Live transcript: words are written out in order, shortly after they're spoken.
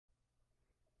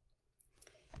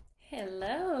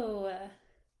Hello.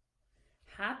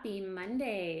 Happy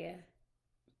Monday.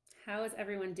 How is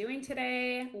everyone doing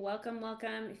today? Welcome,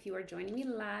 welcome. If you are joining me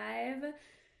live,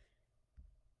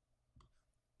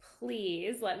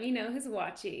 please let me know who's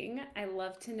watching. I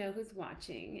love to know who's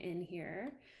watching in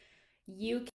here.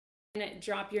 You can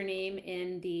drop your name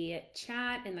in the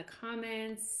chat, in the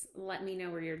comments. Let me know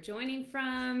where you're joining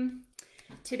from.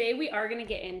 Today we are going to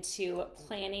get into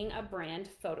planning a brand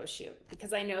photo shoot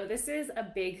because I know this is a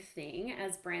big thing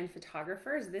as brand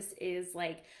photographers. This is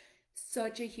like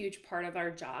such a huge part of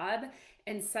our job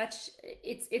and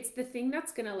it's the thing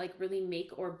that's going to like really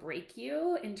make or break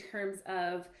you in terms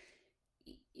of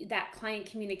that client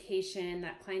communication,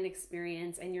 that client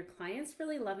experience, and your clients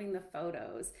really loving the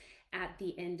photos. At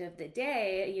the end of the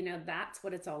day, that's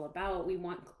what it's all about. We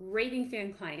want raving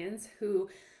fan clients who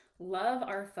love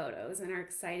our photos and are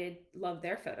excited, love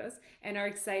their photos, and are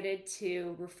excited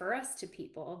to refer us to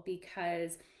people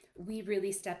because we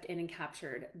really stepped in and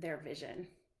captured their vision.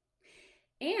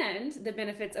 And the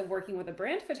benefits of working with a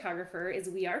brand photographer is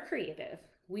we are creative.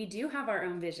 We do have our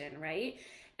own vision, right?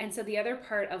 And so the other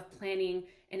part of planning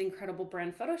an incredible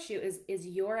brand photo shoot is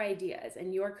your ideas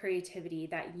and your creativity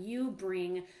that you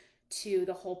bring to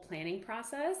the whole planning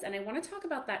process. And I want to talk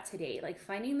about that today, like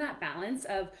finding that balance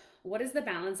of what is the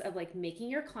balance of like making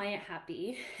your client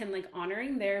happy and like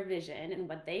honoring their vision and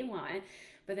what they want,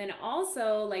 but then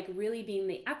also like really being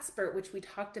the expert, which we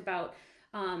talked about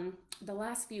the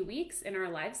last few weeks in our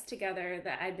lives together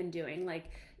that I've been doing,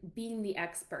 like being the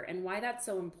expert and why that's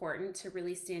so important to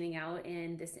really standing out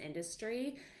in this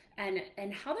industry and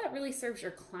how that really serves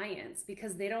your clients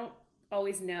because they don't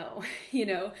always know,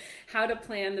 how to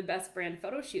plan the best brand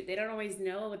photo shoot. They don't always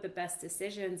know what the best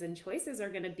decisions and choices are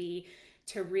going to be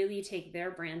to really take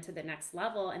their brand to the next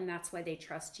level. And that's why they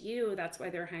trust you. That's why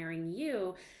they're hiring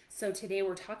you. So today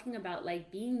we're talking about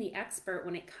like being the expert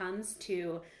when it comes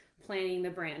to planning the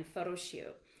brand photo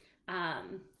shoot.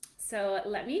 So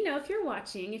let me know if you're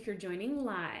watching, if you're joining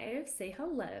live, say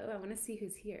hello. I want to see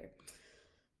who's here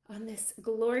on this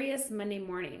glorious Monday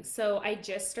morning. So I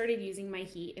just started using my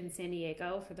heat in San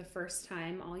Diego for the first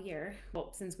time all year.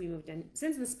 Well, since we moved in,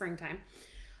 since the springtime.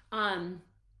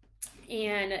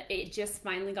 And it just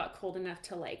finally got cold enough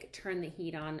to like turn the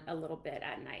heat on a little bit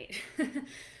at night.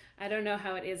 I don't know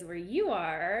how it is where you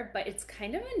are, but it's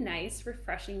kind of a nice,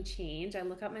 refreshing change. I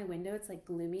look out my window, it's like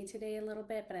gloomy today a little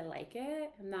bit, but I like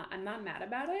it. I'm not mad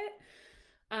about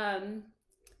it.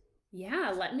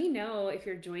 Yeah, let me know if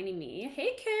you're joining me.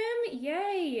 Hey Kim,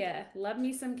 yay! Love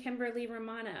me some Kimberly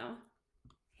Romano.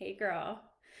 Hey girl.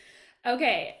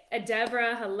 Okay,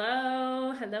 Deborah,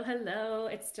 hello, hello, hello.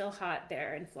 It's still hot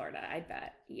there in Florida, I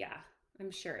bet. Yeah,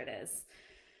 I'm sure it is.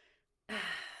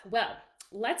 Well,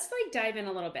 let's like dive in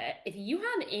a little bit. If you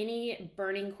have any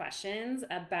burning questions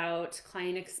about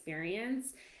client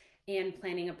experience and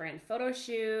planning a brand photo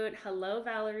shoot, hello,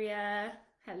 Valeria.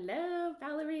 Hello,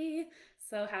 Valerie.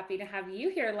 So happy to have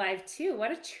you here live too.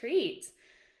 What a treat.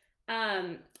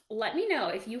 Let me know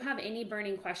if you have any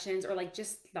burning questions or like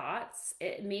just thoughts.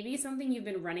 It may be something you've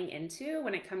been running into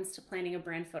when it comes to planning a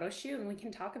brand photo shoot, and we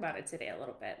can talk about it today a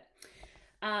little bit.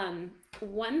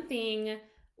 One thing,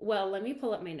 well, let me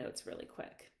pull up my notes really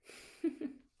quick.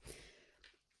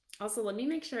 Also, let me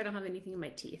make sure I don't have anything in my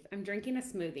teeth. I'm drinking a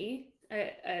smoothie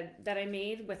that I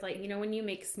made with like, when you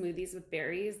make smoothies with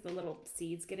berries, the little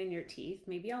seeds get in your teeth.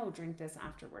 Maybe I'll drink this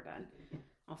after we're done.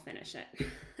 I'll finish it.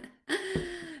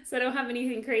 So I don't have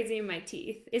anything crazy in my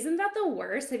teeth. Isn't that the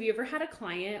worst? Have you ever had a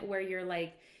client where you're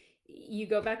like, you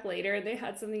go back later and they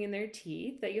had something in their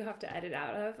teeth that you have to edit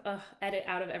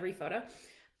out of every photo?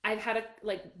 I've had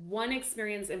one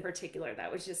experience in particular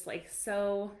that was just like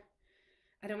so,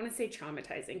 I don't want to say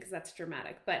traumatizing because that's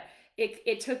dramatic, but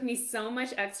it took me so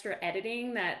much extra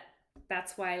editing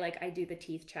that's why like I do the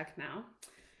teeth check now.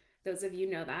 Those of you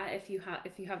know that if you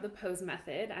have the pose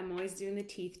method, I'm always doing the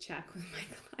teeth check with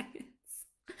my clients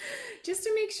just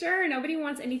to make sure nobody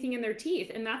wants anything in their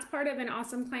teeth. And that's part of an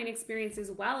awesome client experience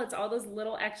as well. It's all those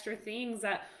little extra things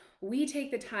that we take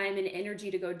the time and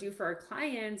energy to go do for our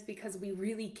clients because we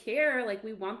really care. Like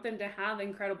we want them to have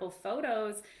incredible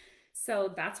photos.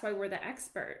 So that's why we're the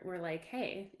expert. We're like,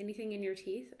 hey, anything in your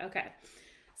teeth? Okay.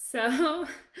 So,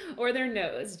 or their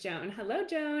nose, Joan. Hello,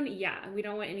 Joan. Yeah, we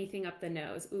don't want anything up the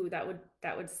nose. Ooh, that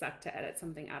would suck to edit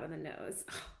something out of the nose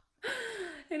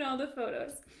in all the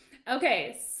photos.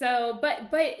 Okay, so,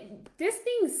 but this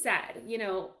being said,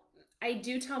 I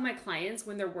do tell my clients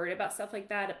when they're worried about stuff like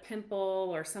that, a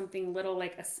pimple or something little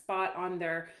like a spot on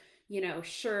their,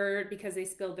 shirt because they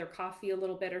spilled their coffee a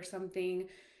little bit or something,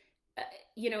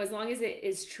 as long as it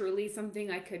is truly something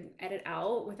I could edit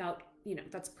out without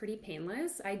that's pretty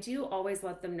painless. I do always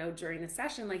let them know during the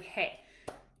session, like, hey,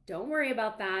 don't worry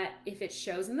about that. If it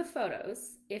shows in the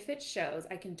photos, if it shows,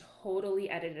 I can totally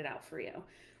edit it out for you,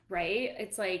 right?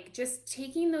 It's like just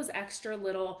taking those extra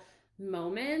little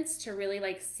moments to really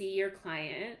like see your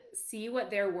client, see what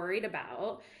they're worried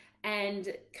about,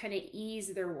 and kind of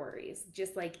ease their worries.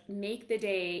 Just like make the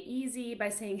day easy by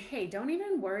saying, hey, don't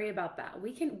even worry about that.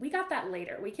 We got that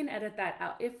later. We can edit that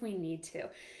out if we need to.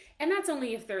 And that's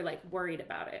only if they're like worried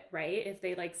about it, right? If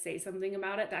they like say something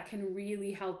about it, that can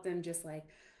really help them just like,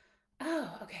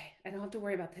 oh, okay, I don't have to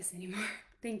worry about this anymore.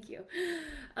 Thank you.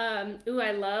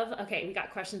 Okay, we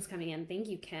got questions coming in. Thank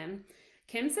you, Kim.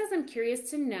 Kim says, I'm curious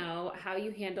to know how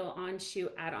you handle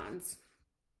on-shoot add-ons.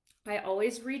 I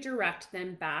always redirect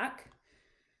them back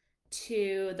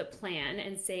to the plan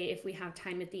and say if we have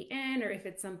time at the end or if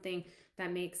it's something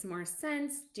that makes more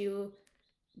sense then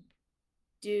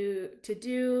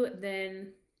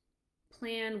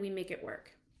plan, we make it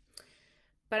work.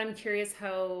 But I'm curious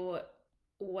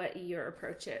what your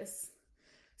approach is.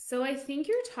 So I think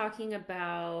you're talking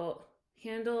about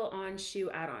handle on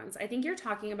shoe add-ons. I think you're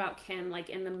talking about, Kim, like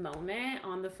in the moment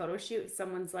on the photo shoot,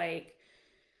 someone's like,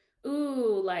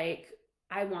 ooh, like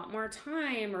I want more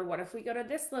time, or what if we go to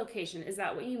this location? Is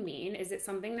that what you mean? Is it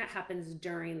something that happens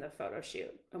during the photo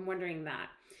shoot? I'm wondering that.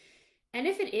 And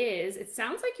if it is, it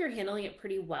sounds like you're handling it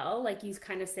pretty well. Like you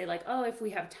kind of say like, oh, if we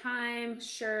have time,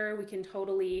 sure, we can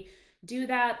totally do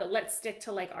that, but let's stick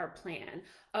to like our plan.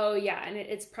 Oh yeah, and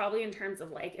it's probably in terms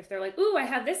of like, if they're like, ooh, I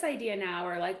have this idea now,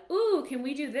 or like, ooh, can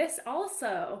we do this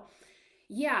also?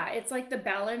 Yeah, it's like the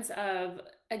balance of,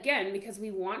 again, because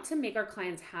we want to make our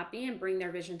clients happy and bring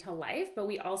their vision to life, but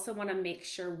we also want to make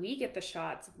sure we get the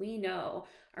shots we know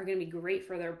are going to be great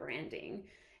for their branding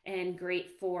and great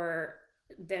for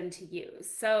them to use.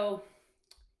 So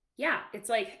yeah, it's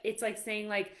like saying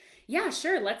like, yeah,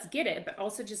 sure, let's get it, but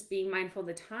also just being mindful of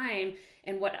the time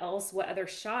and what other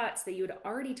shots that you had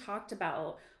already talked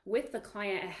about with the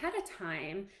client ahead of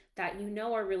time that you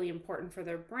know are really important for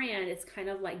their brand. It's kind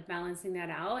of like balancing that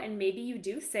out. And maybe you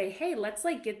do say, hey, let's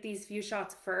like get these few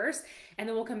shots first, and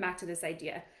then we'll come back to this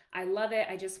idea. I love it.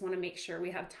 I just want to make sure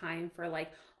we have time for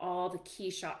like all the key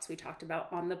shots we talked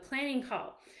about on the planning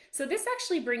call. So this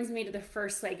actually brings me to the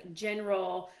first like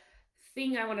general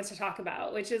thing I wanted to talk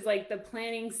about, which is like the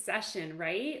planning session,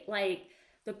 right? Like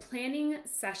the planning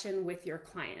session with your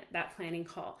client, that planning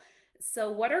call.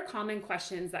 So what are common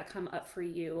questions that come up for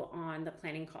you on the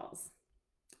planning calls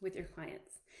with your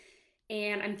clients?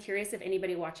 And I'm curious if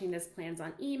anybody watching this plans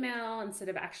on email instead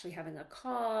of actually having a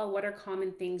call. What are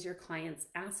common things your clients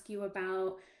ask you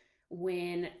about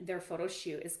when their photo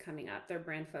shoot is coming up, their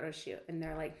brand photo shoot? And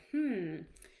they're like, I'm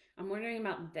wondering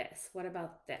about this. What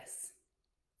about this?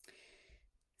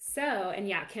 So, and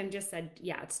yeah, Kim just said,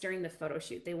 yeah, it's during the photo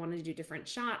shoot. They wanted to do different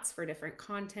shots for different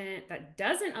content that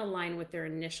doesn't align with their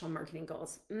initial marketing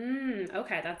goals.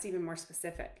 Okay, that's even more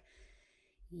specific.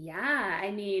 Yeah, I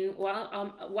mean,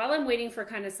 while I'm waiting for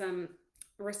kind of some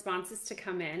responses to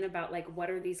come in about like,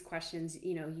 what are these questions,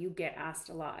 you get asked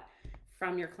a lot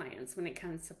from your clients when it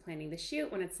comes to planning the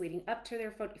shoot, when it's leading up to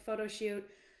their photo shoot.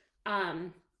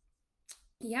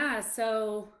 Yeah,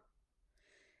 so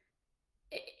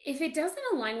if it doesn't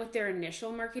align with their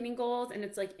initial marketing goals and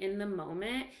it's like in the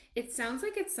moment, it sounds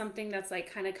like it's something that's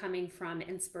like kind of coming from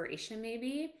inspiration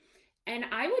maybe. And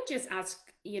I would just ask,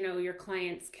 your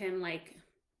clients, Kim, like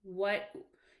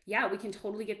yeah, we can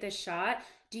totally get this shot.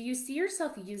 Do you see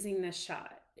yourself using this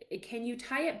shot? Can you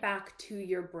tie it back to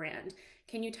your brand?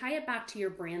 Can you tie it back to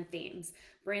your brand themes?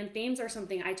 Brand themes are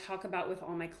something I talk about with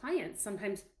all my clients.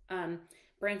 Sometimes,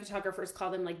 brand photographers call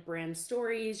them like brand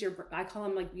stories. I call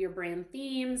them like your brand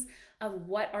themes of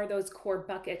what are those core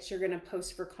buckets you're going to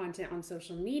post for content on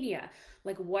social media.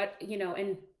 Like what,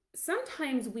 and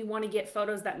sometimes we want to get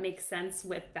photos that make sense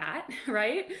with that,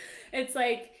 right? It's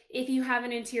like if you have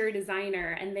an interior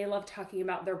designer and they love talking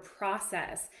about their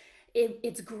process,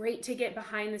 it's great to get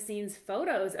behind the scenes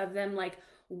photos of them like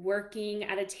working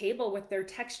at a table with their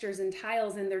textures and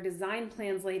tiles and their design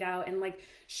plans laid out and like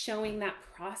showing that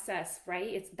process,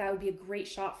 right? That would be a great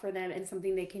shot for them and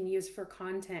something they can use for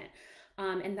content.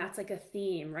 And that's like a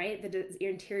theme, right? The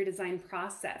interior design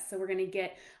process. So we're going to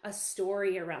get a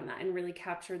story around that and really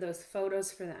capture those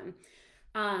photos for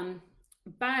them.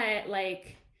 But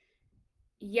like,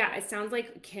 yeah, it sounds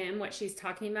like Kim, what she's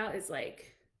talking about is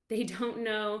like, they don't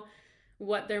know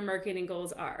what their marketing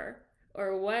goals are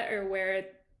or what or where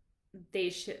they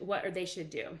should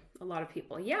do. A lot of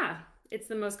people. Yeah, it's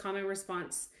the most common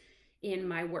response in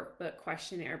my workbook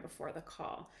questionnaire before the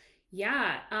call.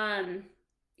 Yeah.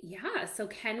 Yeah. So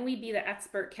can we be the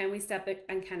expert? Can we step in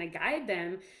and kind of guide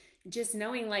them? Just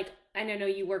knowing like, I know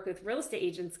you work with real estate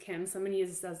agents, Kim, so I'm going to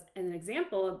use this as an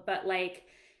example, but like,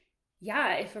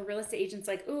 yeah, if a real estate agent's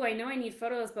like, "Oh, I know I need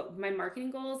photos, but my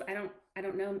marketing goals, I don't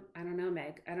know,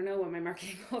 Meg. I don't know what my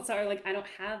marketing goals are. Like, I don't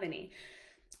have any."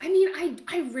 I mean,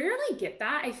 I rarely get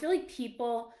that. I feel like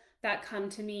people that come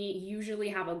to me usually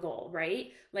have a goal,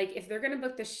 right? Like if they're going to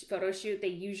book the photo shoot, they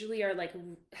usually are like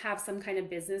have some kind of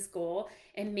business goal,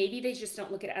 and maybe they just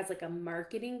don't look at it as like a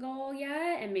marketing goal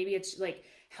yet, and maybe it's like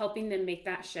helping them make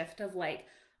that shift of like,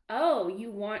 "Oh,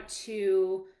 you want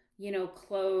to,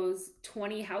 close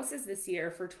 20 houses this year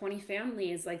for 20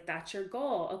 families, like that's your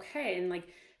goal." Okay, and like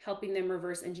helping them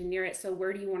reverse engineer it. So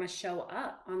where do you want to show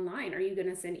up online? Are you going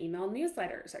to send email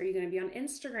newsletters? Are you going to be on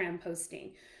Instagram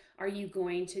posting? Are you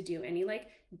going to do any like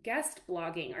guest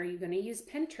blogging? Are you going to use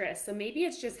Pinterest? So maybe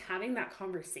it's just having that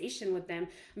conversation with them.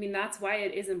 I mean, that's why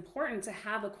it is important to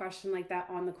have a question like that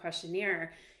on the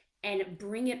questionnaire and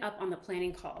bring it up on the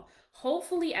planning call.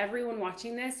 Hopefully everyone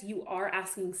watching this, you are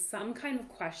asking some kind of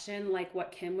question like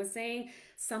what Kim was saying,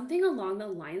 something along the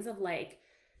lines of like,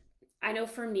 I know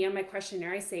for me on my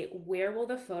questionnaire, I say, where will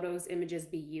the photos images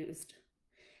be used?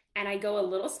 And I go a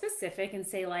little specific and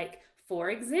say, like, for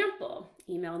example,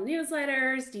 email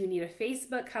newsletters. Do you need a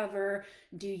Facebook cover?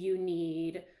 Do you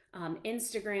need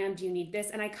Instagram? Do you need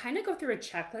this? And I kind of go through a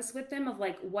checklist with them of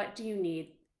like, what do you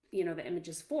need, the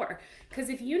images for? Because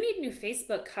if you need new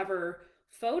Facebook cover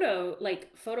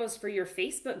photos for your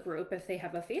Facebook group, if they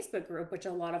have a Facebook group, which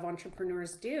a lot of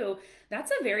entrepreneurs do,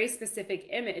 that's a very specific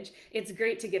image. It's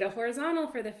great to get a horizontal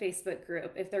for the Facebook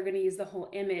group if they're going to use the whole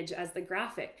image as the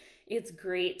graphic. It's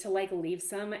great to like leave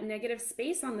some negative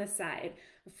space on the side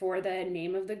for the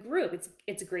name of the group.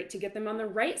 It's great to get them on the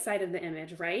right side of the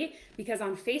image, right? Because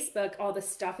on Facebook, all the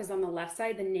stuff is on the left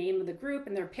side, the name of the group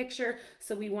and their picture.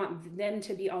 So we want them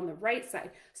to be on the right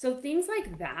side. So things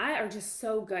like that are just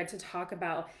so good to talk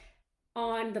about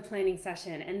on the planning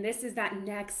session. And this is that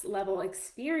next level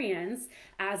experience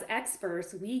as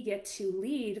experts we get to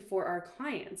lead for our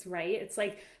clients, right? It's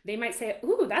like they might say,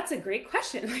 "Ooh, that's a great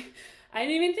question." Like, I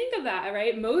didn't even think of that,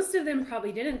 right? Most of them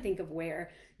probably didn't think of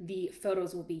where the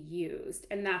photos will be used.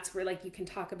 And that's where like you can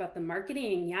talk about the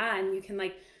marketing, yeah, and you can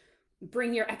like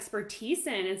bring your expertise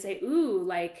in and say, "Ooh,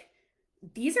 like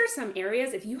these are some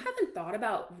areas if you haven't thought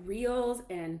about Reels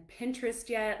and Pinterest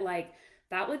yet, like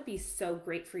that would be so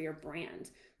great for your brand.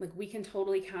 Like we can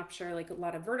totally capture like a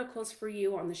lot of verticals for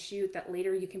you on the shoot that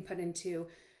later you can put into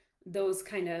those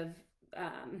kind of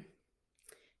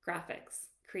graphics,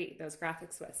 create those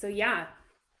graphics with." So yeah,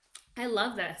 I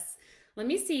love this. Let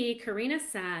me see. Karina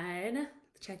said,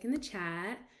 check in the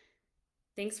chat.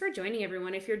 Thanks for joining,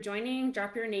 everyone. If you're joining,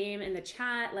 drop your name in the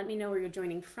chat. Let me know where you're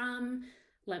joining from.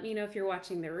 Let me know if you're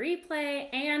watching the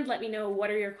replay, and let me know what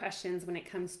are your questions when it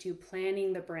comes to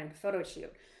planning the brand photo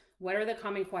shoot. What are the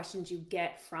common questions you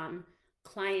get from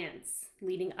clients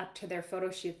leading up to their photo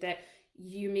shoot that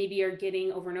you maybe are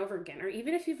getting over and over again? Or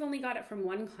even if you've only got it from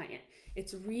one client,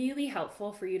 it's really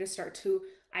helpful for you to start to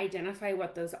identify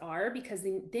what those are, because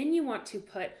then you want to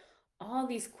put all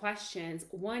these questions.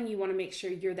 One, you want to make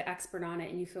sure you're the expert on it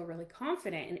and you feel really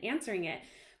confident in answering it.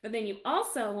 But then you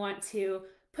also want to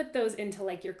put those into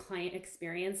like your client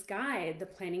experience guide, the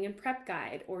planning and prep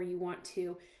guide, or you want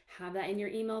to have that in your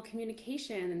email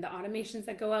communication and the automations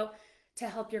that go out to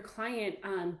help your client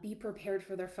be prepared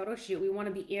for their photo shoot. We want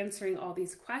to be answering all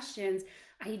these questions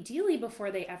ideally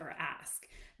before they ever ask.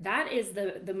 That is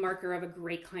the marker of a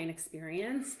great client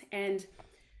experience. And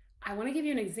I want to give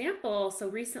you an example. So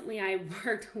recently I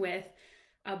worked with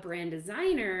a brand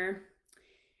designer,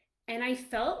 and I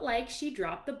felt like she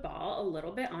dropped the ball a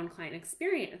little bit on client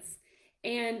experience.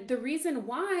 And the reason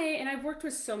why, and I've worked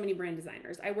with so many brand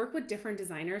designers, I work with different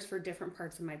designers for different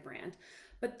parts of my brand,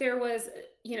 but there was,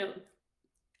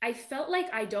 I felt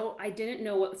like I didn't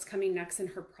know what was coming next in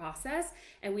her process,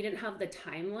 and we didn't have the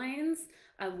timelines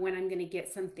of when I'm going to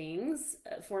get some things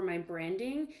for my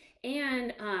branding.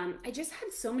 And I just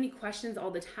had so many questions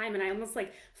all the time, and I almost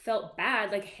like felt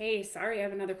bad, like, "Hey, sorry, I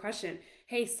have another question.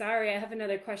 Hey, sorry, I have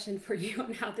another question for you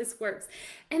on how this works."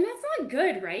 And that's not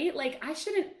good, right? Like I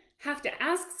shouldn't have to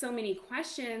ask so many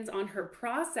questions on her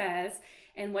process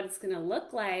and what it's going to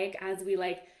look like as we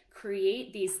like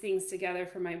create these things together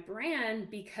for my brand,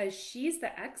 because she's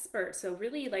the expert. So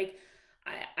really like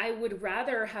I would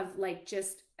rather have like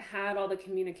just had all the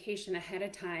communication ahead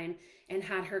of time and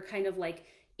had her kind of like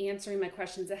answering my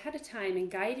questions ahead of time and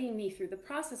guiding me through the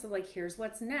process of like, here's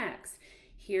what's next,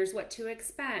 here's what to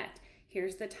expect,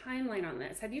 here's the timeline on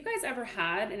this. Have you guys ever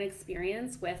had an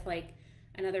experience with like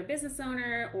another business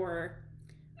owner or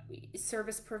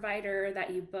service provider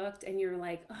that you booked and you're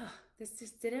like, "Oh, this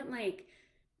just didn't like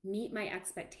meet my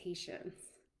expectations"?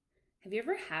 Have you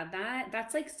ever had that?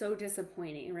 That's like so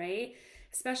disappointing, right?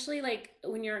 Especially like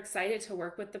when you're excited to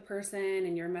work with the person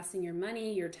and you're investing your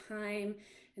money, your time,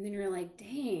 and then you're like,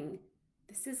 dang,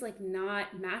 this is like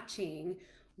not matching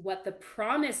what the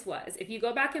promise was. If you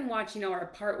go back and watch, our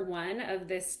part 1 of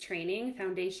this training,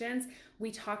 Foundations,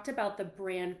 we talked about the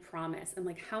brand promise and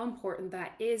like how important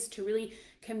that is to really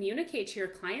communicate to your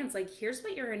clients, like, here's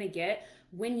what you're going to get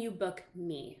when you book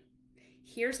me.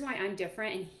 Here's why I'm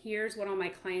different, and here's what all my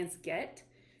clients get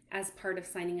as part of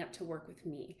signing up to work with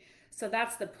me. So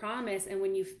that's the promise. And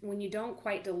when you don't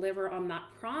quite deliver on that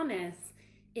promise,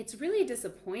 it's really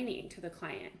disappointing to the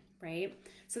client, right?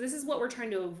 So this is what we're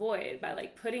trying to avoid by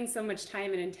like putting so much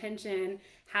time and intention,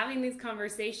 having these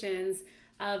conversations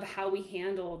of how we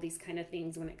handle these kind of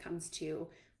things when it comes to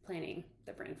planning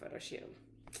the brand photo shoot.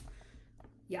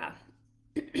 Yeah.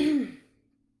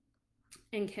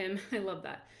 And Kim, I love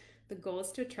that. The goal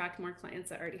is to attract more clients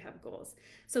that already have goals.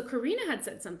 So Karina had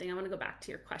said something. I want to go back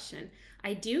to your question.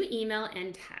 I do email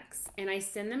and text, and I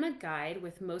send them a guide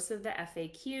with most of the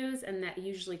FAQs, and that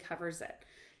usually covers it.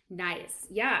 Nice.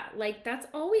 Yeah, like that's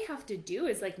all we have to do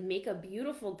is like make a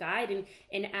beautiful guide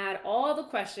and add all the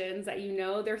questions that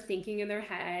they're thinking in their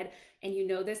head. And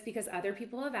this because other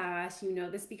people have asked,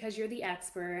 this because you're the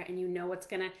expert,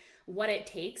 and what it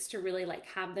takes to really like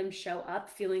have them show up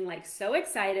feeling like so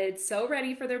excited, so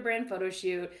ready for their brand photo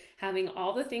shoot, having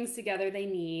all the things together they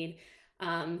need.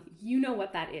 You know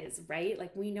what that is, right?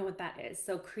 Like we know what that is.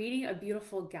 So creating a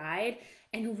beautiful guide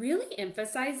and really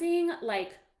emphasizing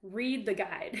like read the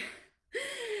guide.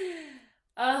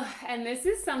 And this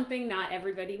is something not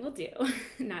everybody will do.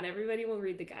 Not everybody will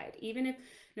read the guide, even if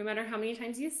no matter how many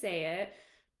times you say it.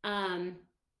 And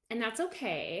that's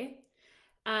okay.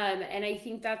 And I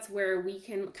think that's where we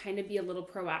can kind of be a little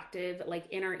proactive, like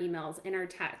in our emails, in our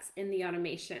texts, in the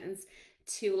automations,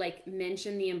 to like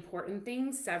mention the important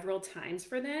things several times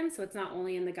for them. So it's not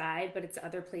only in the guide, but it's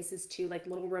other places too, like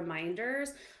little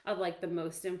reminders of like the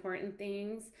most important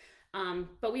things.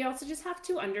 But we also just have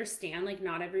to understand, like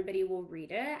not everybody will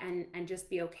read it and just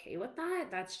be okay with that.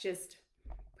 That's just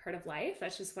part of life.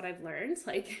 That's just what I've learned.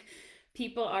 Like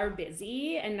people are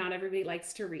busy and not everybody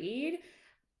likes to read.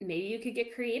 Maybe you could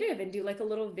get creative and do like a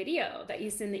little video that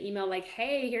you send the email like,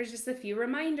 hey, here's just a few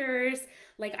reminders.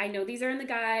 Like, I know these are in the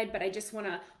guide, but I just want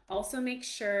to also make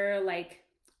sure like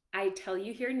I tell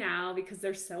you here now because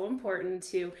they're so important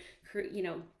to,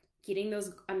 getting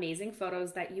those amazing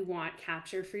photos that you want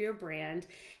captured for your brand.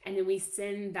 And then we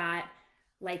send that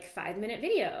like 5-minute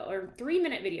video or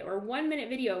 3-minute video or 1-minute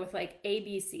video with like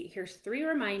ABC. Here's 3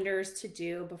 reminders to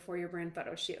do before your brand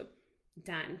photo shoot.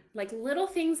 Done. Like little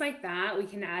things like that we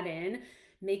can add in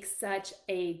make such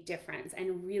a difference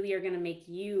and really are going to make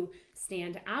you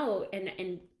stand out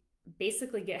and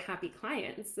basically get happy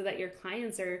clients so that your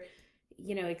clients are,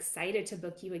 excited to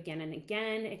book you again and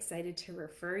again, excited to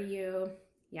refer you.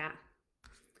 Yeah.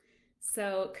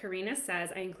 So Karina says,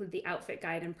 I include the outfit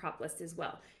guide and prop list as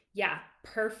well. Yeah,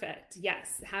 perfect.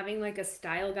 Yes, having like a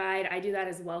style guide. I do that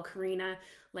as well, Karina,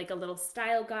 like a little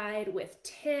style guide with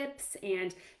tips.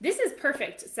 And this is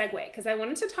perfect segue because I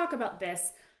wanted to talk about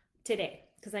this today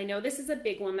because I know this is a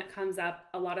big one that comes up.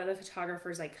 A lot of the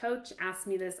photographers I coach ask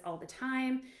me this all the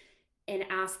time and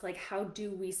ask like, how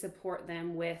do we support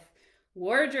them with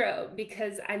wardrobe?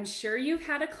 Because I'm sure you've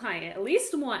had a client, at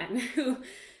least one, who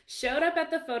showed up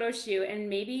at the photo shoot and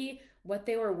maybe what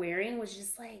they were wearing was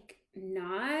just like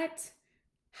not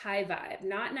high vibe,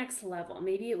 not next level.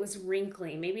 Maybe it was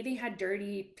wrinkly. Maybe they had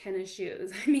dirty tennis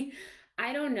shoes. I mean,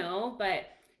 I don't know, but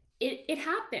it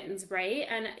happens, right?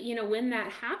 And when that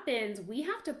happens, we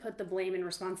have to put the blame and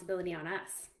responsibility on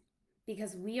us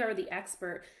because we are the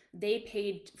expert. They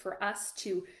paid for us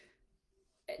to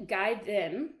guide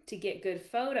them to get good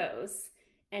photos.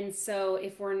 And so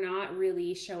if we're not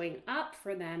really showing up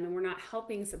for them and we're not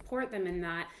helping support them in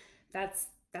that, that's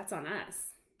on us,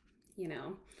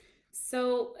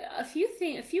 So a few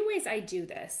ways I do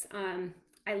this.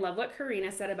 I love what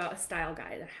Karina said about a style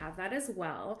guide. I have that as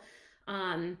well.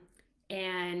 And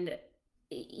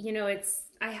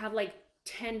I have like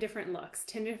 10 different looks,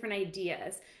 10 different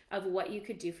ideas of what you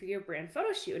could do for your brand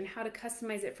photo shoot and how to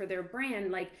customize it for their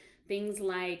brand. Like things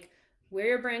like wear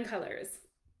your brand colors.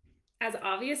 As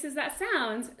obvious as that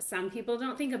sounds, some people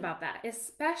don't think about that,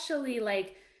 especially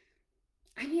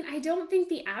I don't think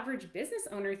the average business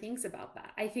owner thinks about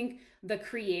that. I think the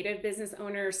creative business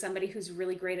owner, somebody who's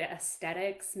really great at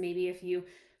aesthetics, maybe if you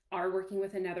are working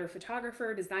with another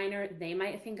photographer, designer, they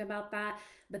might think about that.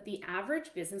 But the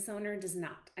average business owner does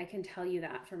not. I can tell you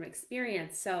that from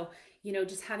experience. So,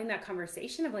 just having that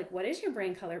conversation of like, what is your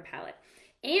brand color palette?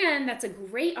 And that's a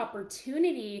great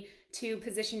opportunity to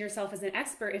position yourself as an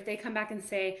expert if they come back and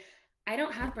say, I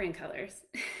don't have brand colors.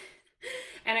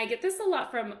 And I get this a lot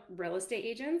from real estate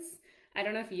agents. I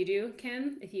don't know if you do,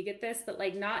 Kim, if you get this, but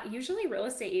like not usually real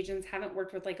estate agents haven't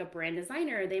worked with like a brand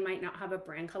designer. They might not have a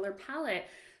brand color palette.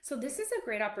 So this is a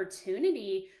great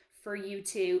opportunity for you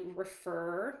to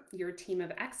refer your team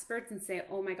of experts and say,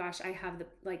 oh my gosh, I have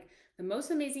the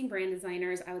most amazing brand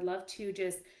designers. I would love to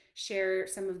just share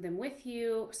some of them with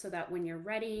you so that when you're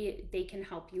ready, they can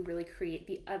help you really create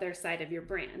the other side of your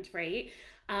brand, right?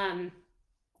 And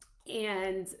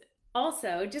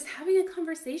also just having a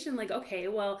conversation like, okay,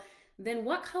 well, then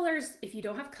what colors, if you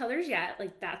don't have colors yet,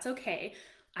 like that's okay.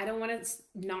 I don't want to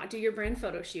not do your brand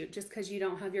photo shoot just because you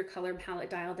don't have your color palette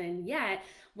dialed in yet.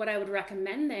 What I would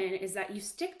recommend then is that you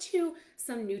stick to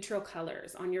some neutral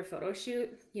colors on your photo shoot,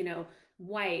 you know,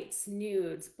 whites,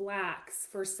 nudes, blacks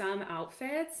for some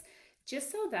outfits,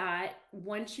 just so that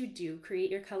once you do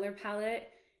create your color palette,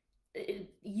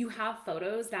 you have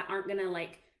photos that aren't gonna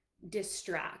like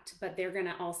distract, but they're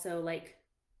gonna also like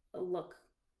look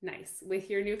nice with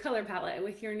your new color palette,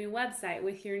 with your new website,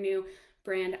 with your new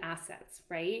brand assets,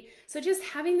 right? So just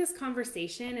having this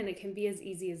conversation, and it can be as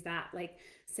easy as that, like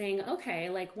saying, okay,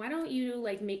 like why don't you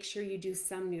like make sure you do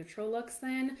some neutral looks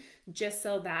then, just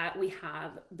so that we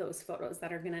have those photos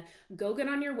that are gonna go good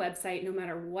on your website no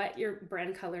matter what your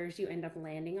brand colors you end up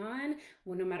landing on.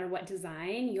 Well, no matter what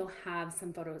design, you'll have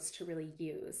some photos to really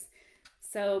use.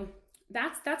 So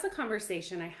that's a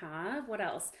conversation I have. What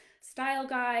else? Style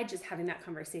guide, just having that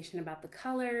conversation about the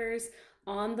colors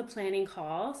on the planning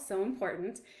call, so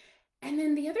important. And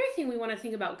then the other thing we want to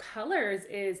think about colors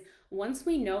is once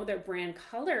we know their brand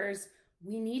colors,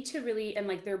 we need to really, and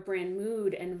like their brand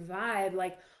mood and vibe,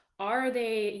 like are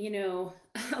they, you know,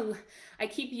 I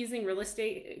keep using real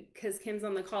estate because Kim's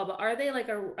on the call, but are they like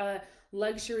a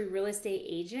luxury real estate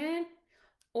agent,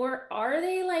 or are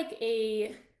they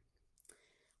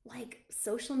like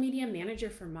social media manager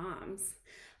for moms?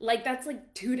 Like that's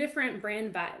like two different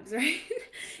brand vibes, right?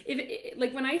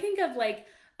 Like when I think of like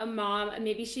a mom,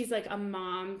 maybe she's like a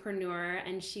mompreneur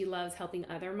and she loves helping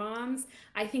other moms.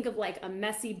 I think of like a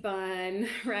messy bun,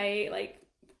 right? Like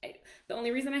the only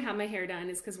reason I have my hair done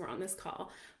is because we're on this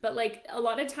call. But like a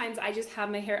lot of times I just have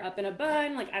my hair up in a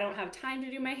bun. Like I don't have time to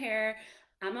do my hair.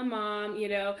 I'm a mom, you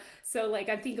know? So like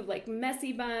I think of like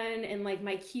messy bun and like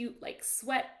my cute like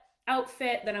sweat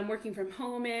outfit that I'm working from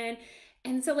home in.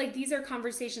 And so like these are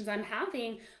conversations I'm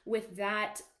having with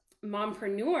that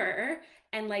mompreneur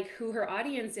and like who her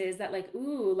audience is, that like,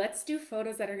 ooh, let's do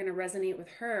photos that are going to resonate with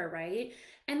her, right?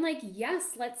 And like, yes,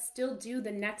 let's still do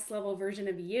the next level version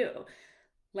of you.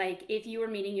 Like if you were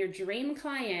meeting your dream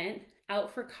client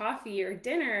out for coffee or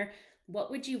dinner,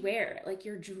 what would you wear? Like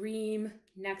your dream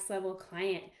next level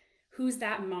client. Who's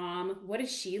that mom? What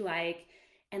is she like?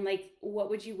 And like what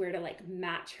would you wear to like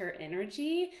match her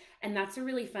energy? And that's a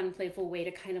really fun, playful way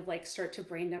to kind of like start to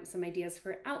brain dump some ideas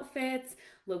for outfits,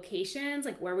 locations.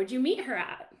 Like where would you meet her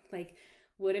at? Like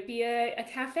would it be a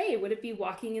cafe? Would it be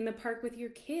walking in the park with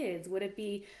your kids? Would it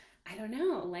be, I don't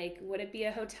know, like would it be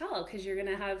a hotel because you're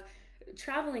gonna have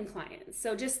traveling clients?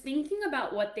 So just thinking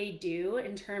about what they do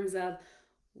in terms of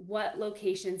what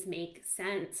locations make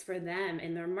sense for them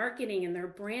in their marketing and their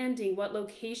branding, what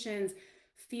locations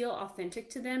feel authentic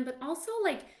to them, but also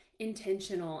like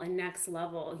intentional and next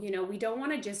level. You know, we don't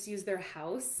want to just use their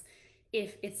house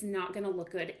if it's not going to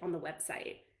look good on the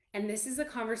website. And this is a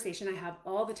conversation I have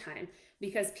all the time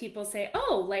because people say,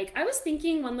 oh, like I was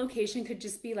thinking one location could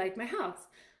just be like my house,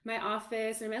 my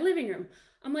office, and my living room.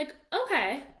 I'm like,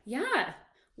 okay, yeah.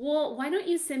 Well, why don't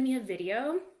you send me a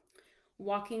video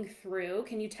walking through?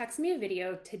 Can you text me a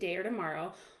video today or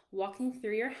tomorrow walking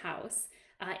through your house?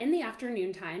 In the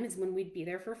afternoon time is when we'd be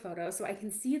there for photos, so I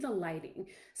can see the lighting,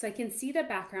 so I can see the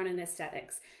background and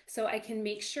aesthetics, so I can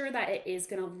make sure that it is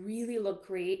going to really look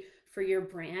great for your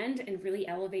brand and really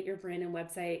elevate your brand and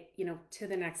website, you know, to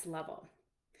the next level.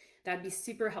 That'd be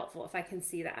super helpful if I can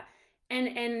see that.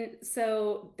 And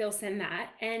so they'll send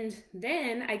that, and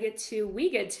then we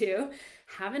get to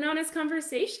have an honest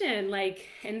conversation, like,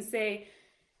 and say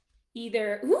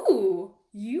either, ooh,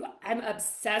 I'm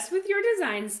obsessed with your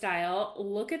design style.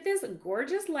 Look at this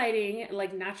gorgeous lighting,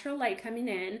 like natural light coming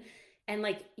in. And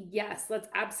like, yes, let's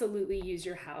absolutely use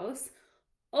your house.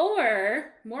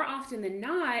 Or more often than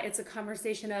not, it's a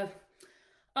conversation of,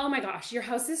 oh my gosh, your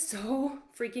house is so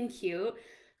freaking cute.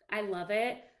 I love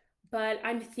it. But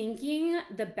I'm thinking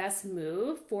the best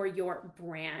move for your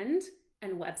brand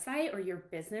and website, or your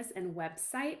business and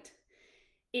website,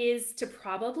 is to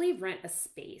probably rent a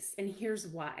space. And here's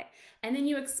why. And then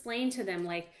you explain to them,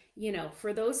 like, you know,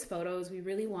 for those photos, we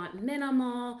really want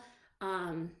minimal.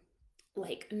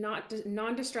 like not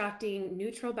non-distracting,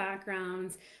 neutral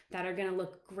backgrounds that are going to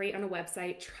look great on a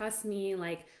website. Trust me,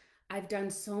 like I've done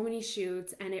so many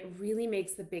shoots and it really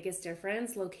makes the biggest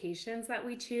difference, locations that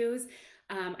we choose.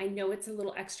 I know it's a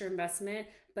little extra investment,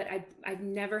 but I've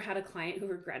never had a client who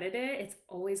regretted it. It's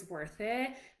always worth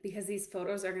it because these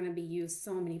photos are going to be used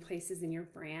so many places in your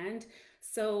brand.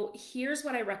 So here's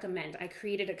what I recommend. I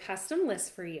created a custom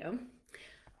list for you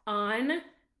on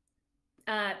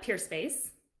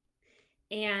Peerspace,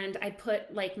 and I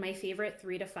put like my favorite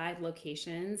 3 to 5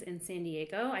 locations in San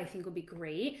Diego. I think would be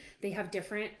great. They have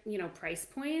different, price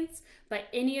points, but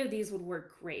any of these would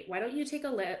work great. Why don't you take a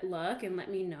look and let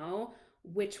me know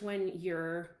which one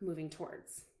you're moving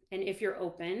towards, and if you're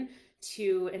open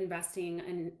to investing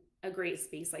in a great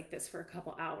space like this for a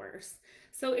couple hours.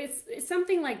 So it's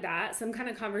something like that, some kind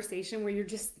of conversation where you're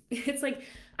just, it's like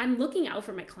I'm looking out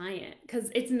for my client, because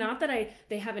it's not that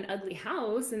they have an ugly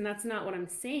house, and that's not what I'm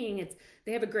saying. It's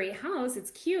they have a great house,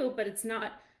 it's cute, but it's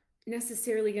not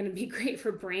necessarily going to be great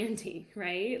for branding,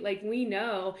 right? Like we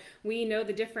know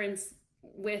the difference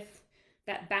with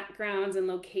that backgrounds and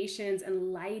locations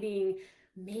and lighting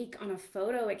make on a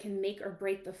photo. It can make or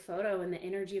break the photo and the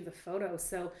energy of the photo.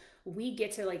 So we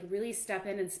get to like really step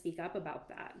in and speak up about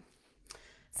that.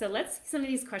 So let's see some of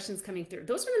these questions coming through.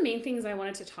 Those are the main things I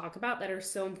wanted to talk about that are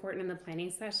so important in the planning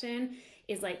session,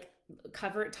 is like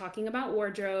talking about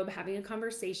wardrobe, having a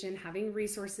conversation, having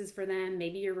resources for them.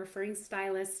 Maybe you're referring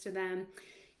stylists to them,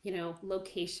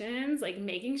 locations, like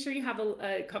making sure you have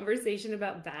a conversation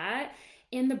about that.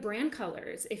 And the brand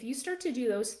colors. If you start to do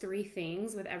those 3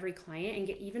 things with every client and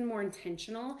get even more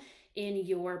intentional in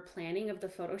your planning of the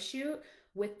photo shoot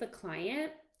with the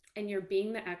client, and you're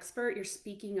being the expert, you're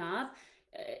speaking up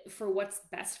for what's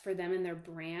best for them and their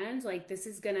brand, like this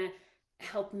is gonna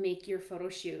help make your photo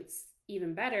shoots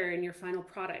even better, and your final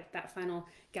product, that final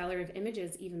gallery of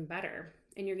images, even better.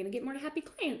 And you're gonna get more happy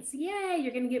clients. Yay!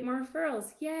 You're gonna get more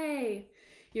referrals. Yay!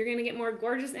 You're going to get more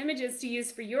gorgeous images to use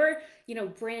for your,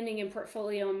 branding and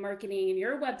portfolio and marketing and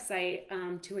your website,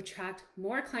 to attract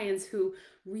more clients who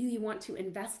really want to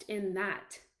invest in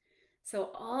that.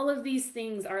 So all of these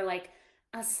things are like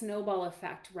a snowball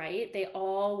effect, right? They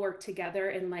all work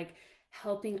together in like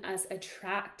helping us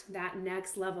attract that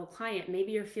next level client.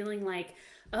 Maybe you're feeling like,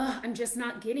 oh, I'm just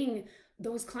not getting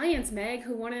those clients, Meg,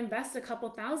 who want to invest a couple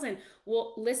thousand.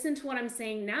 Well, listen to what I'm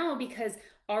saying now, because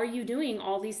are you doing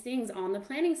all these things on the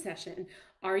planning session?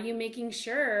 Are you making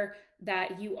sure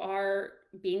that you are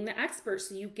being the expert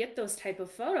so you get those type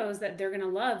of photos that they're going to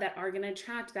love, that are going to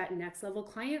attract that next level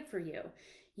client for you?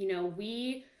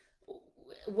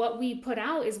 What we put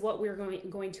out is what we're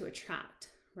going to attract,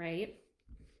 right?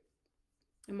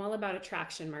 I'm all about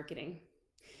attraction marketing.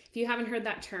 If you haven't heard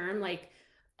that term, like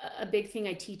a big thing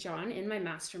I teach on in my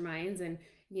masterminds and,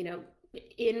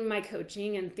 in my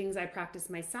coaching and things I practice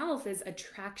myself, is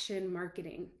attraction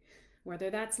marketing. Whether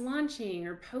that's launching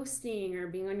or posting or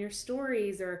being on your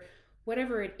stories or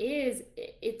whatever it is,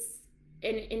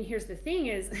 and here's the thing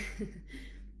is,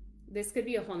 this could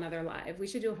be a whole nother live. We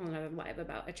should do a whole nother live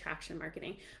about attraction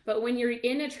marketing. But when you're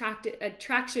in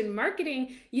attraction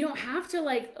marketing, you don't have to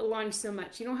like launch so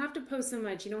much. You don't have to post so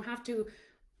much. You don't have to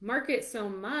market so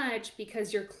much,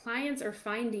 because your clients are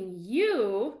finding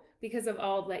you because of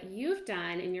all that you've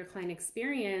done in your client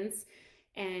experience,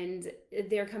 and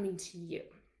they're coming to you.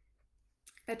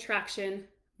 Attraction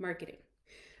marketing.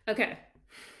 Okay.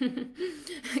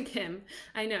 Kim,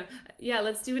 I know. Yeah,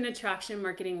 let's do an attraction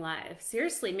marketing live.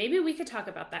 Seriously, maybe we could talk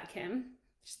about that, Kim.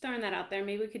 Just throwing that out there.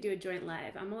 Maybe we could do a joint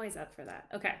live. I'm always up for that.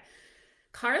 Okay.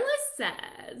 Carla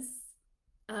says,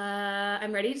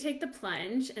 I'm ready to take the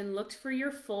plunge and looked for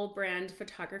your full brand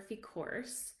photography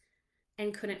course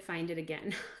and couldn't find it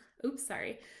again. Oops,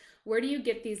 sorry. Where do you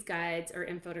get these guides or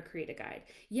info to create a guide?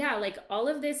 Yeah, like all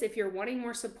of this, if you're wanting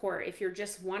more support, if you're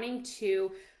just wanting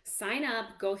to sign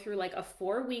up, go through like a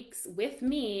 4 weeks with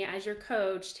me as your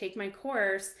coach, take my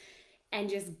course, and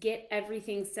just get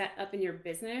everything set up in your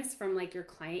business, from like your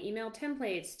client email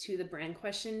templates to the brand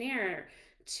questionnaire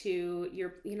to your,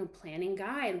 planning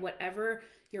guide, whatever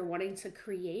you're wanting to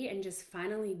create, and just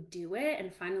finally do it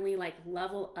and finally like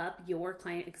level up your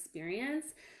client experience.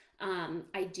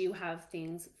 I do have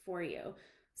things for you.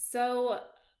 So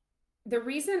the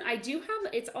reason I do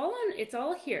have, it's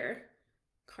all here,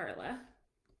 Carla,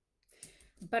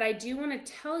 but I do want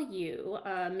to tell you,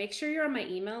 make sure you're on my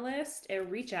email list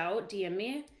and reach out, DM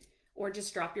me, or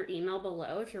just drop your email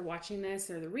below. If you're watching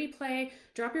this or the replay,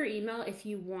 drop your email if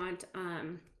you want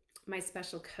my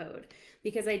special code,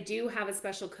 because I do have a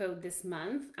special code this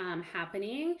month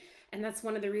happening. And that's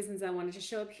one of the reasons I wanted to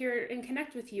show up here and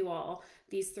connect with you all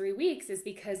these 3 weeks, is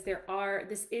because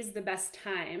this is the best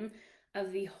time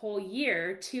of the whole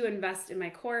year to invest in my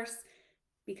course,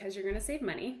 because you're going to save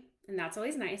money. And that's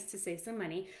always nice to save some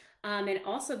money. And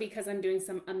also because I'm doing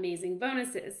some amazing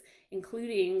bonuses,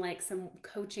 including like some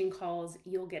coaching calls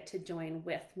you'll get to join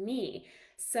with me.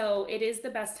 So it is the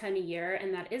best time of year,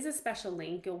 and that is a special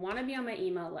link. You'll want to be on my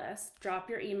email list. Drop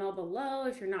your email below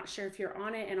if you're not sure if you're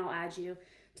on it, and I'll add you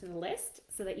to the list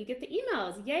so that you get the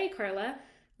emails. Yay, Carla.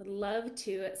 Would love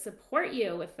to support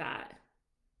you with that.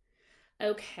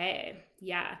 Okay,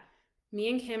 yeah. Me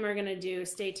and Kim are gonna do,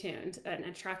 stay tuned, an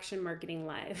attraction marketing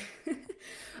live.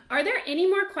 Are there any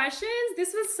more questions?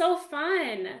 This was so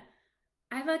fun.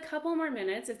 I have a couple more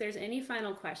minutes if there's any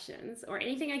final questions or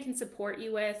anything I can support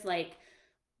you with. Like,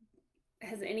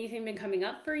 has anything been coming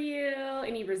up for you?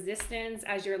 Any resistance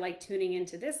as you're like tuning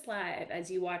into this live,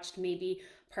 as you watched maybe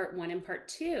part 1 and part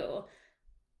 2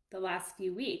 the last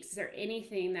few weeks? Is there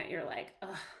anything that you're like,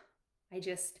 oh,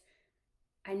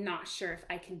 I'm not sure if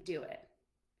I can do it?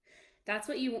 That's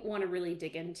what you want to really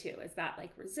dig into, is that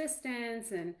like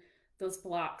resistance and those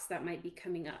blocks that might be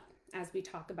coming up as we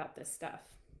talk about this stuff.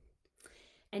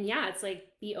 And yeah, it's like,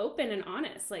 be open and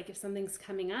honest. Like if something's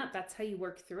coming up, that's how you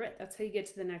work through it. That's how you get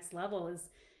to the next level, is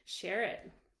share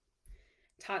it.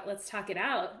 Let's talk it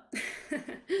out.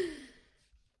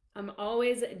 I'm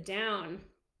always down.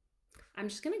 I'm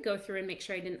just going to go through and make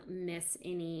sure I didn't miss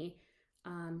any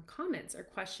comments or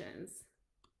questions.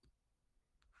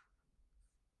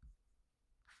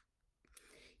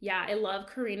 Yeah, I love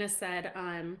Karina said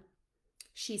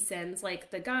she sends like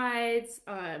the guides,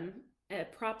 a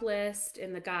prop list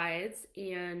and the guides,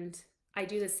 and I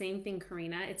do the same thing,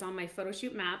 Karina. It's on my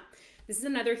Photoshoot map. This is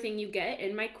another thing you get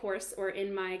in my course or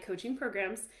in my coaching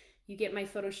programs. You get my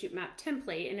Photoshoot map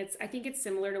template, and I think it's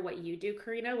similar to what you do,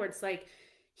 Karina, where it's like,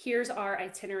 here's our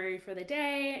itinerary for the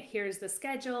day, here's the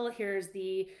schedule, here's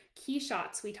the key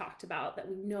shots we talked about that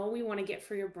we know we want to get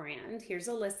for your brand. Here's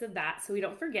a list of that so we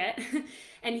don't forget.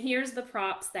 And here's the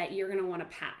props that you're going to want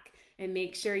to pack, and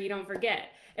make sure you don't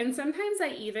forget. And sometimes I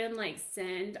even I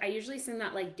usually send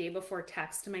that like day before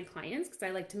text to my clients, because I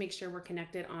like to make sure we're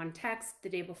connected on text the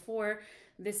day before.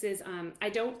 This is, I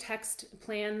don't text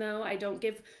plan though. I don't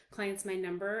give clients my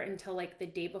number until like the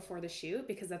day before the shoot,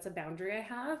 because that's a boundary I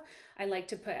have. I like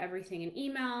to put everything in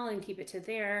email and keep it to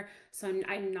there. So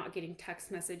I'm not getting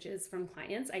text messages from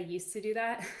clients. I used to do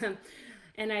that.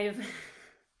 And I've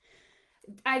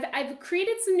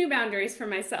created some new boundaries for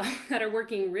myself that are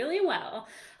working really well.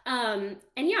 And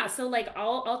yeah, so like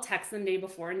I'll text them the day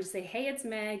before and just say, hey, it's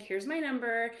Meg, here's my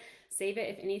number, save it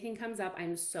if anything comes up.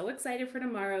 I'm so excited for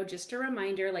tomorrow. Just a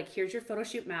reminder, like, here's your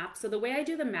Photoshoot map. So the way I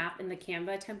do the map in the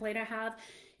Canva template I have,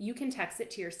 you can text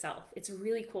it to yourself. It's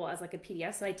really cool as like a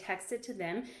PDF. So I text it to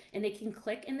them, and they can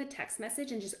click in the text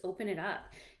message and just open it up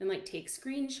and like take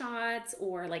screenshots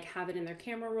or like have it in their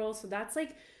camera roll. So that's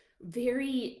like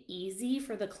very easy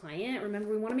for the client.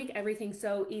 Remember, we want to make everything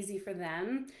so easy for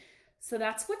them. So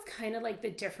that's what's kind of like the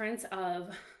difference of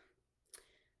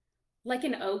like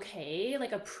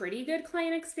like a pretty good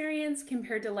client experience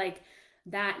compared to like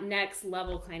that next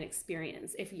level client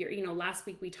experience. If you're, last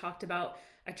week we talked about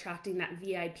attracting that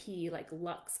VIP, like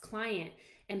luxe client.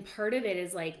 And part of it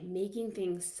is like making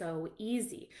things so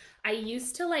easy. I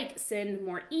used to like send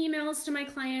more emails to my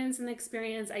clients in the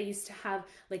experience. I used to have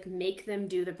like make them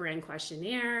do the brand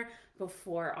questionnaire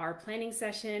before our planning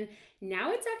session.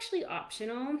 Now it's actually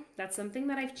optional. That's something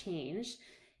that I've changed.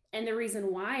 And the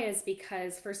reason why is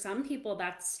because for some people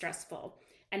that's stressful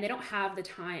and they don't have the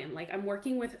time. Like I'm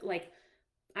working with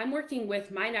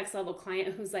my next level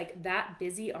client who's like that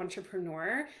busy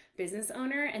entrepreneur, business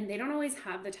owner, and they don't always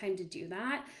have the time to do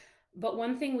that. But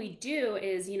one thing we do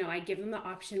is, I give them the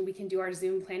option. We can do our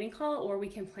Zoom planning call, or we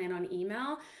can plan on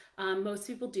email. Most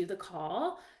people do the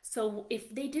call. So if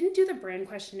they didn't do the brand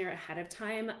questionnaire ahead of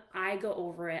time, I go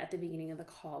over it at the beginning of the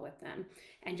call with them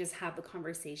and just have the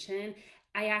conversation.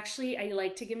 I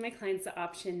like to give my clients the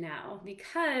option now,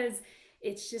 because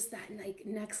it's just that like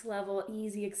next level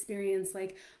easy experience.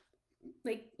 Like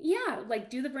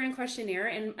do the brand questionnaire.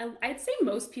 And I'd say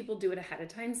most people do it ahead of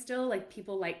time still. Like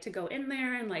people like to go in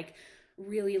there and like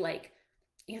really like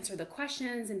answer the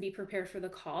questions and be prepared for the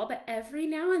call. But every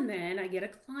now and then I get a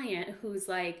client who's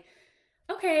like,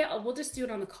 okay, we'll just do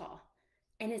it on the call.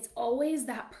 And it's always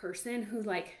that person who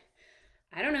like,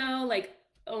 I don't know, like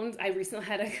I recently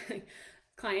had a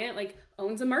client like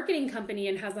owns a marketing company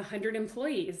and has 100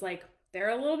 employees. Like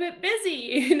they're a little bit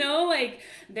busy, like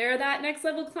they're that next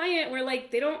level client where like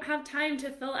they don't have time to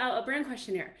fill out a brand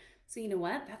questionnaire. So you know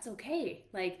what? That's okay.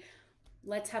 Like,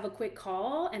 let's have a quick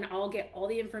call and I'll get all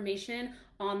the information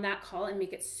on that call and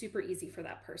make it super easy for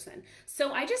that person.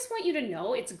 So I just want you to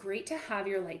know it's great to have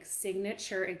your like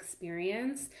signature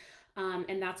experience.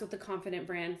 And that's what the Confident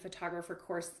Brand Photographer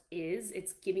course is.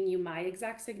 It's giving you my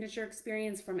exact signature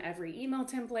experience from every email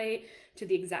template to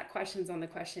the exact questions on the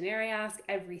questionnaire I ask,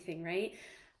 everything, right?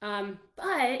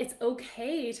 But it's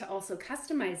okay to also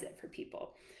customize it for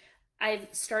people. I've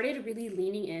started really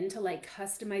leaning into like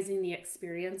customizing the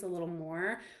experience a little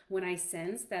more when I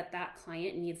sense that that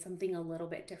client needs something a little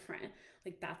bit different.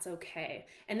 Like that's okay.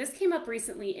 And this came up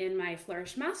recently in my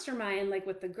Flourish Mastermind, like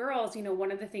with the girls,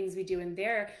 one of the things we do in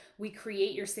there, we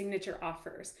create your signature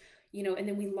offers, and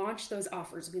then we launch those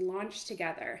offers. We launch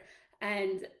together.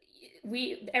 And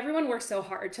everyone worked so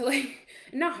hard to like,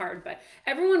 not hard, but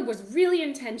everyone was really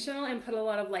intentional and put a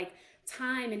lot of like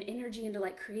time and energy into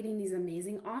like creating these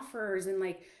amazing offers, and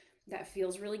like that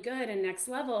feels really good and next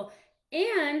level.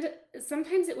 And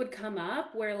sometimes it would come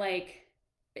up where like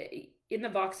in the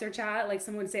Voxer chat, like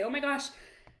someone would say, oh my gosh,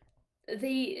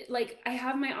 they like, I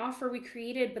have my offer we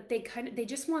created, but they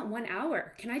just want 1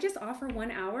 hour. Can I just offer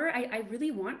 1 hour? I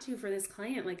really want to for this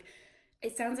client. Like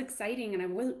it sounds exciting and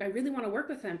I really want to work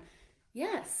with them.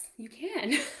 Yes, you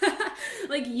can.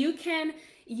 Like you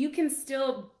can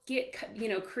still get,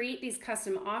 create these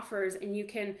custom offers, and you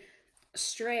can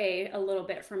stray a little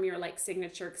bit from your like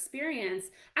signature experience.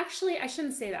 Actually, I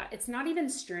shouldn't say that. It's not even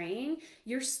straying.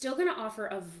 You're still going to offer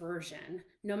a version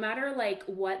no matter like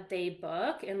what they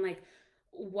book and like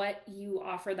what you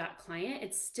offer that client.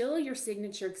 It's still your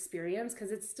signature experience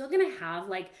because it's still going to have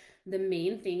like the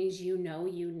main things you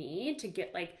need to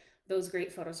get like those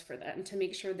great photos for them, to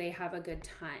make sure they have a good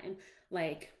time.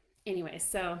 Like, anyway,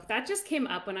 so that just came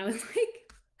up when I was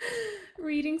like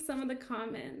reading some of the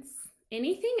comments.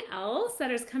 Anything else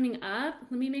that is coming up?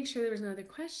 Let me make sure there was no other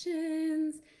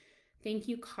questions. Thank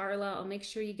you, Carla. I'll make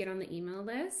sure you get on the email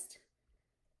list.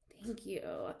 Thank you.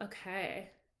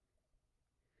 Okay.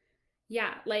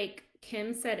 Yeah, like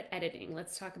Kim said, editing.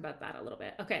 Let's talk about that a little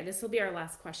bit. Okay, this will be our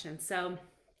last question. So,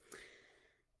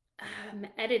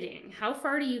 editing. How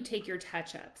far do you take your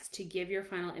touch-ups to give your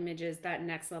final images that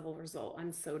next level result?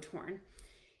 I'm so torn.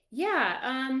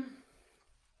 Yeah,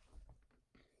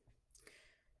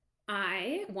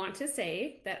 I want to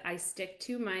say that I stick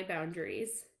to my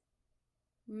boundaries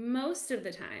most of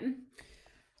the time,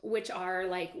 which are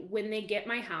like when they get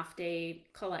my half day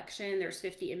collection, there's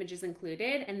 50 images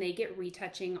included, and they get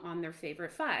retouching on their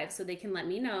favorite 5. So they can let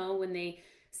me know when they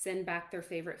send back their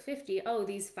favorite 50, oh,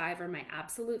 these 5 are my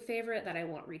absolute favorite that I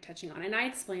want retouching on. And I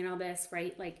explain all this,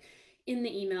 right? Like in the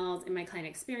emails, in my client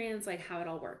experience, like how it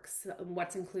all works,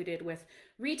 what's included with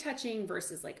retouching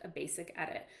versus like a basic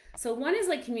edit. So one is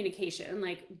like communication,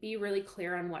 like be really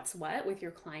clear on what's what with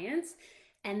your clients.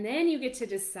 And then you get to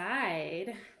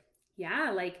decide,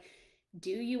 yeah, like, do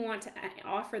you want to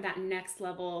offer that next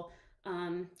level,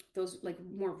 those like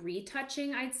more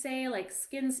retouching, I'd say, like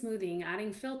skin smoothing,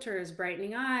 adding filters,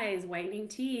 brightening eyes, whitening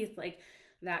teeth, like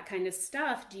that kind of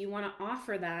stuff. Do you want to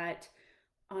offer that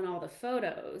on all the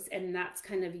photos? And that's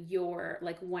kind of your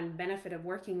like one benefit of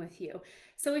working with you.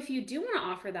 So if you do want to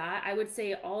offer that, I would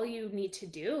say all you need to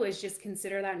do is just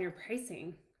consider that in your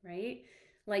pricing, right?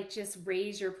 Like just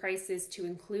raise your prices to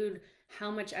include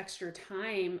how much extra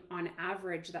time on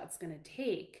average that's going to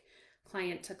take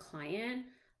client to client,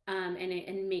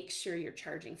 and make sure you're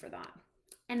charging for that.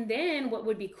 And then what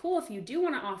would be cool if you do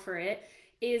want to offer it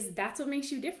is that's what makes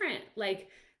you different. Like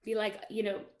be like,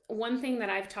 one thing that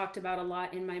I've talked about a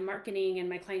lot in my marketing and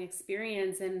my client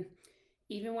experience, and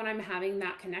even when I'm having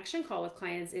that connection call with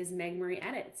clients, is Meg Marie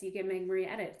edits. You get Meg Marie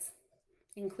edits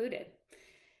included.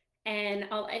 And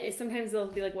sometimes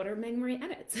they'll be like, what are Meg Marie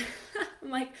edits? I'm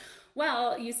like,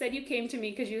 well, you said you came to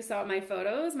me because you saw my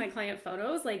photos, my client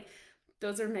photos. Like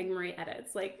those are Meg Marie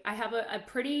edits. Like I have a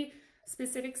pretty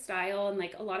specific style, and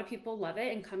like a lot of people love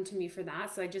it and come to me for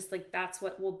that. So I just like, that's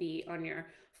what will be on your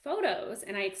photos.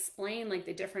 And I explain like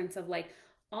the difference of like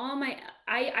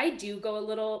I do go a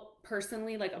little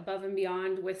personally like above and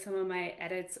beyond with some of my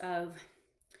edits of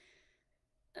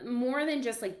more than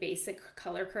just like basic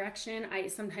color correction.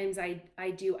 Sometimes I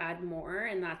do add more,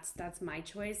 and that's my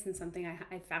choice and something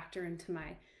I factor into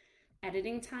my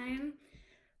editing time.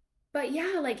 But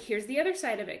yeah, like here's the other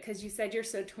side of it, because you said you're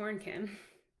so torn, Kim.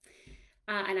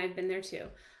 And I've been there too.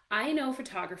 I know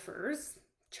photographers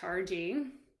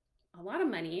charging a lot of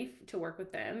money to work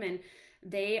with them, and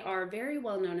they are very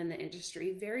well known in the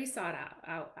industry, very sought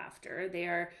out after. They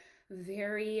are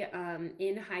very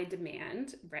in high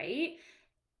demand, right?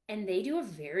 And they do a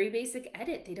very basic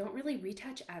edit. They don't really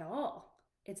retouch at all.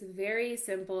 It's very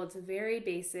simple. It's very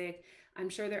basic. I'm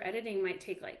sure their editing might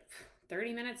take like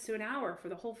 30 minutes to an hour for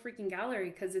the whole freaking gallery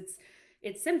because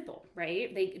it's simple,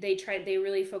 right? They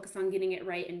really focus on getting it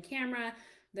right in camera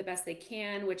the best they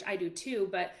can, which I do too,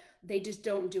 but they just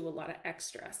don't do a lot of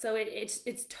extra. So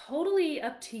it's totally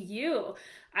up to you.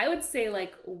 I would say,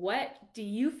 like, what do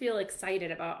you feel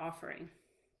excited about offering?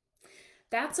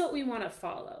 That's what we want to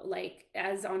follow. Like,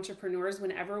 as entrepreneurs,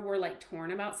 whenever we're like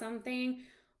torn about something,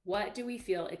 what do we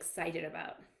feel excited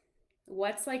about?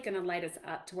 What's like going to light us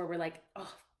up to where we're like,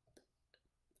 oh,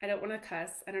 I don't want to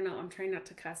cuss. I don't know. I'm trying not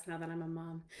to cuss now that I'm a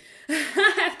mom.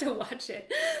 I have to watch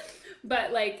it.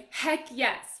 But like, heck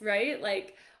yes, right?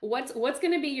 Like, what's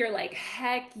going to be your like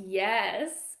heck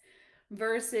yes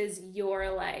versus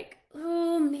your like,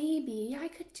 oh, maybe I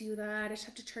could do that. I just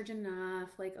have to charge enough.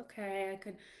 Like, okay, I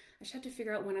just have to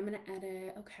figure out when I'm going to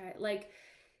edit. Okay. Like,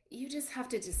 you just have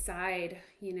to decide,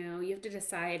 you have to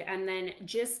decide, and then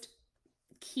just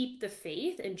keep the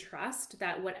faith and trust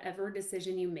that whatever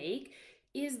decision you make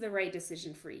is the right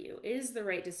decision for you, is the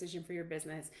right decision for your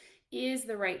business, is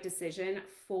the right decision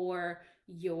for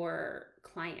your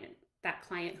client, that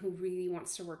client who really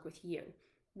wants to work with you.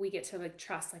 We get to like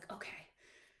trust, like, okay,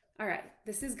 all right,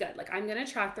 this is good. Like, I'm going to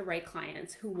attract the right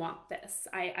clients who want this.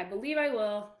 I believe I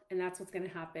will, and that's what's going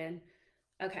to happen.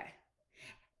 Okay,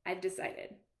 I've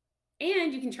decided.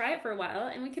 And you can try it for a while,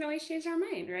 and we can always change our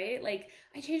mind, right? Like,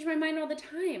 I change my mind all the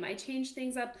time. I change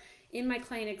things up in my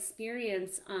client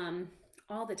experience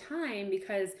all the time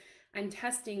because I'm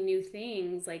testing new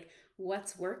things, like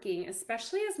what's working,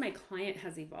 especially as my client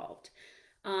has evolved.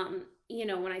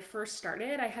 When I first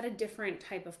started, I had a different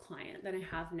type of client than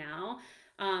I have now.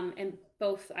 And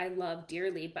both I love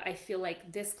dearly, but I feel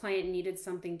like this client needed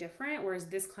something different, whereas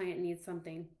this client needs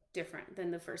something different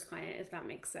than the first client, if that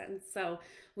makes sense. So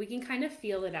we can kind of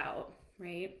feel it out,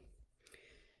 right?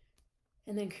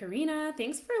 And then Karina,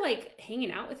 thanks for like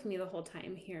hanging out with me the whole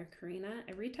time here, Karina.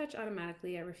 I retouch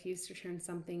automatically. I refuse to turn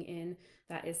something in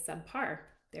that is subpar.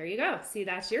 There you go. See,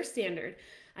 that's your standard.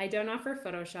 I don't offer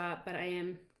Photoshop, but I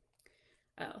am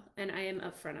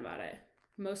upfront about it.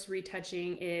 Most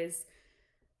retouching is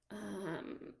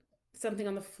something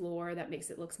on the floor that makes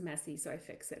it look messy, so I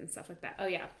fix it and stuff like that. Oh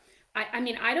yeah. I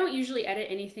mean, I don't usually edit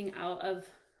anything out of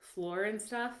floor and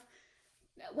stuff.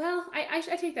 Well, I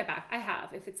take that back. I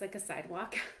have, if it's like a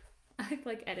sidewalk, I've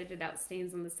like edited out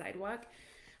stains on the sidewalk.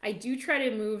 I do try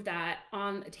to move that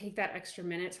on, take that extra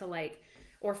minute to like,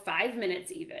 or 5 minutes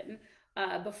even,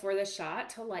 before the shot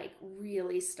to like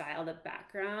really style the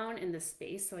background and the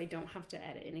space so I don't have to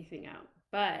edit anything out.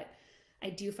 But I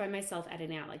do find myself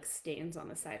editing out like stains on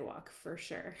the sidewalk for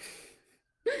sure.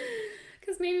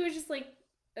 Because maybe it was just like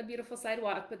a beautiful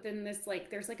sidewalk, but then this like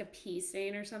there's like a pee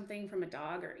stain or something from a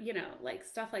dog, or like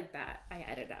stuff like that I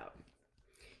edit out.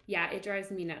 Yeah, it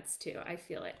drives me nuts too. I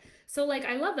feel it. So like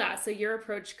I love that. So your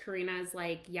approach, Karina, is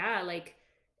like, yeah, like,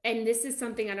 and this is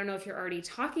something I don't know if you're already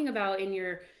talking about in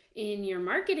your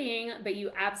marketing, but you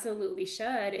absolutely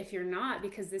should if you're not,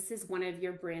 because this is one of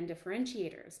your brand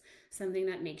differentiators. Something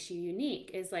that makes you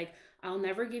unique is like, I'll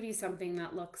never give you something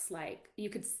that looks like, you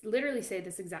could literally say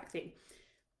this exact thing.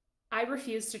 I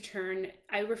refuse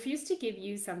to give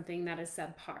you something that is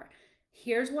subpar.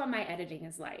 Here's what my editing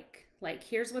is like. Like,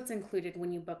 here's what's included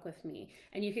when you book with me.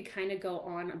 And you could kind of go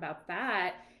on about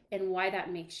that and why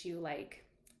that makes you like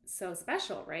so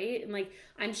special, right? And like,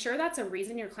 I'm sure that's a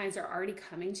reason your clients are already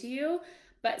coming to you,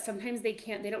 but sometimes they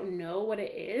don't know what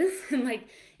it is. And like,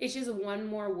 it's just one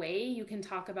more way you can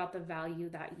talk about the value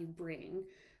that you bring,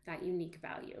 that unique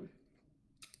value.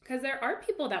 Because there are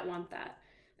people that want that.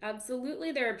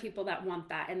 Absolutely, there are people that want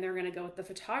that, and they're going to go with the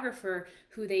photographer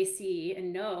who they see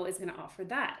and know is going to offer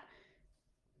that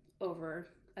over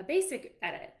a basic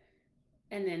edit.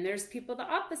 And then there's people the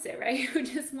opposite, right? Who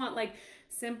just want like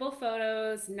simple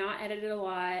photos, not edited a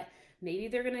lot. Maybe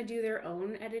they're going to do their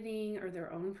own editing or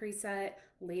their own preset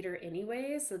later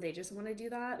anyway, so they just want to do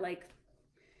that. Like,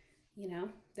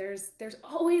 there's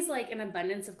always like an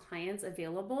abundance of clients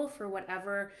available for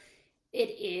whatever it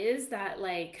is that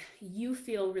like you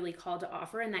feel really called to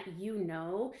offer and that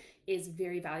is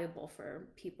very valuable for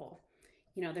people.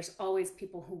 There's always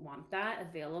people who want that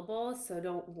available, so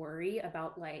don't worry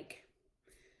about like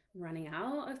running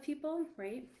out of people,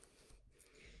 right?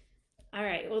 All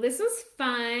right, well, this was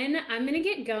fun. I'm gonna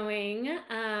get going.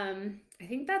 I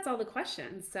think that's all the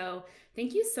questions, so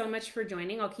thank you so much for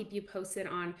joining. I'll keep you posted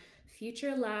on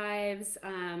future lives.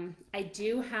 I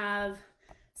do have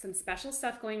some special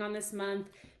stuff going on this month.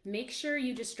 Make sure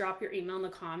you just drop your email in the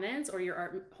comments,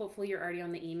 or hopefully you're already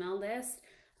on the email list.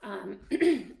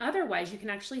 Otherwise, you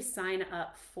can actually sign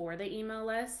up for the email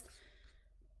list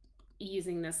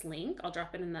using this link. I'll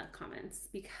drop it in the comments,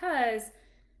 because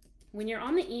when you're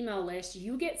on the email list,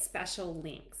 you get special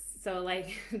links. So,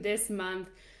 like this month,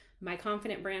 my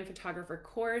Confident Brand Photographer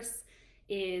course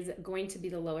is going to be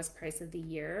the lowest price of the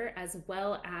year, as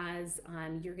well as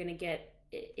you're going to get,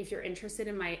 if you're interested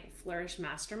in my Flourish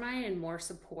Mastermind and more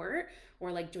support,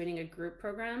 or like joining a group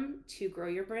program to grow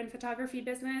your brand photography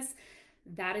business,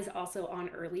 that is also on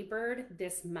early bird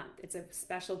this month. It's a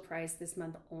special price this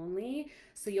month only.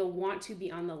 So you'll want to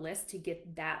be on the list to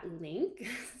get that link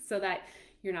so that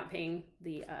you're not paying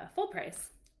the full price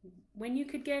when you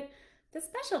could get the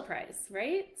special price,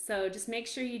 right? So just make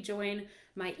sure you join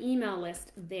my email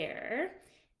list there.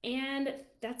 And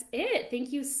that's it.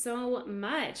 Thank you so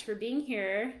much for being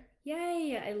here.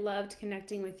 Yay! I loved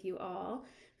connecting with you all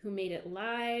who made it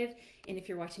live. And if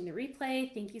you're watching the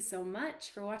replay, thank you so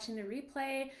much for watching the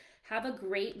replay. Have a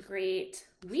great, great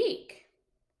week.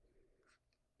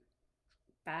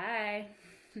 Bye.